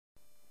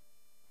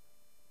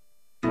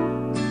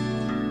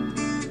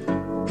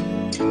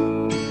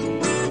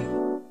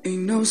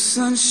no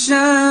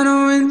sunshine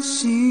when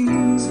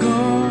she's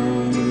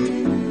gone.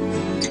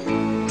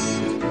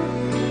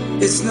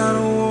 It's not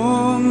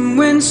warm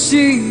when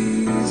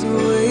she's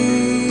away.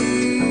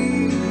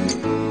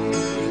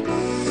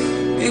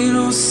 Ain't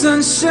no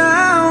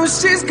sunshine when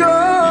she's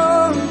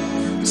gone.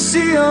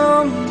 She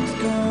always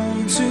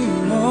gone too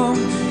long.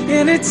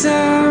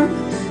 Anytime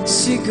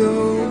she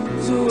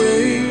goes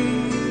away,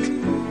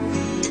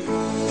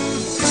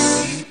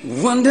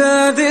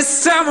 wonder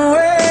this time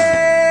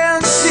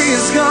when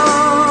she's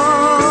gone,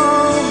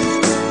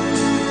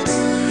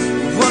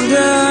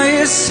 wonder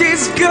if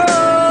she's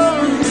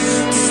gone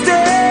to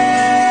stay.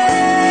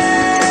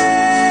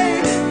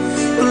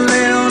 Well,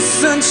 ain't no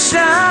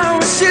sunshine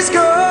when she's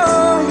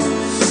gone,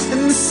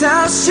 and this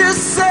house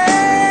just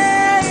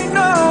say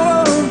no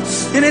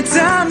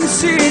anytime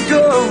she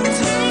goes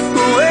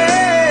away.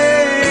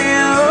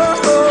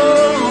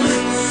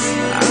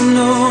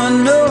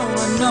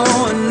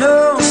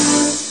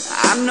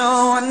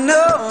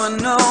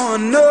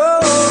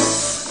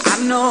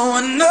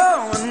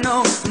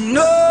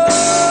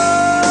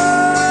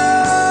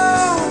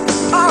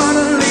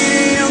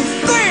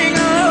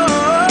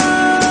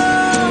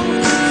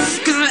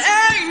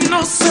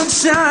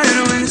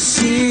 Sunshine when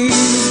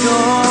she's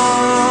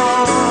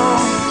gone,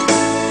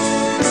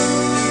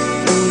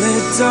 only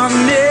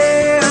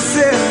darkness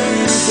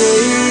every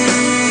day.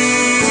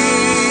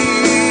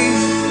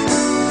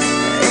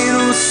 Ain't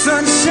no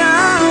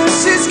sunshine when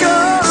she's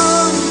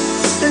gone,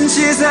 and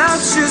she's out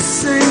just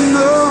saying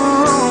no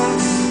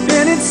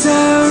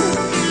anytime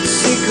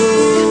she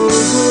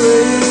goes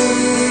away.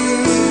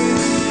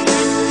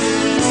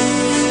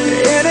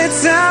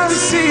 Anytime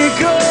she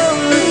goes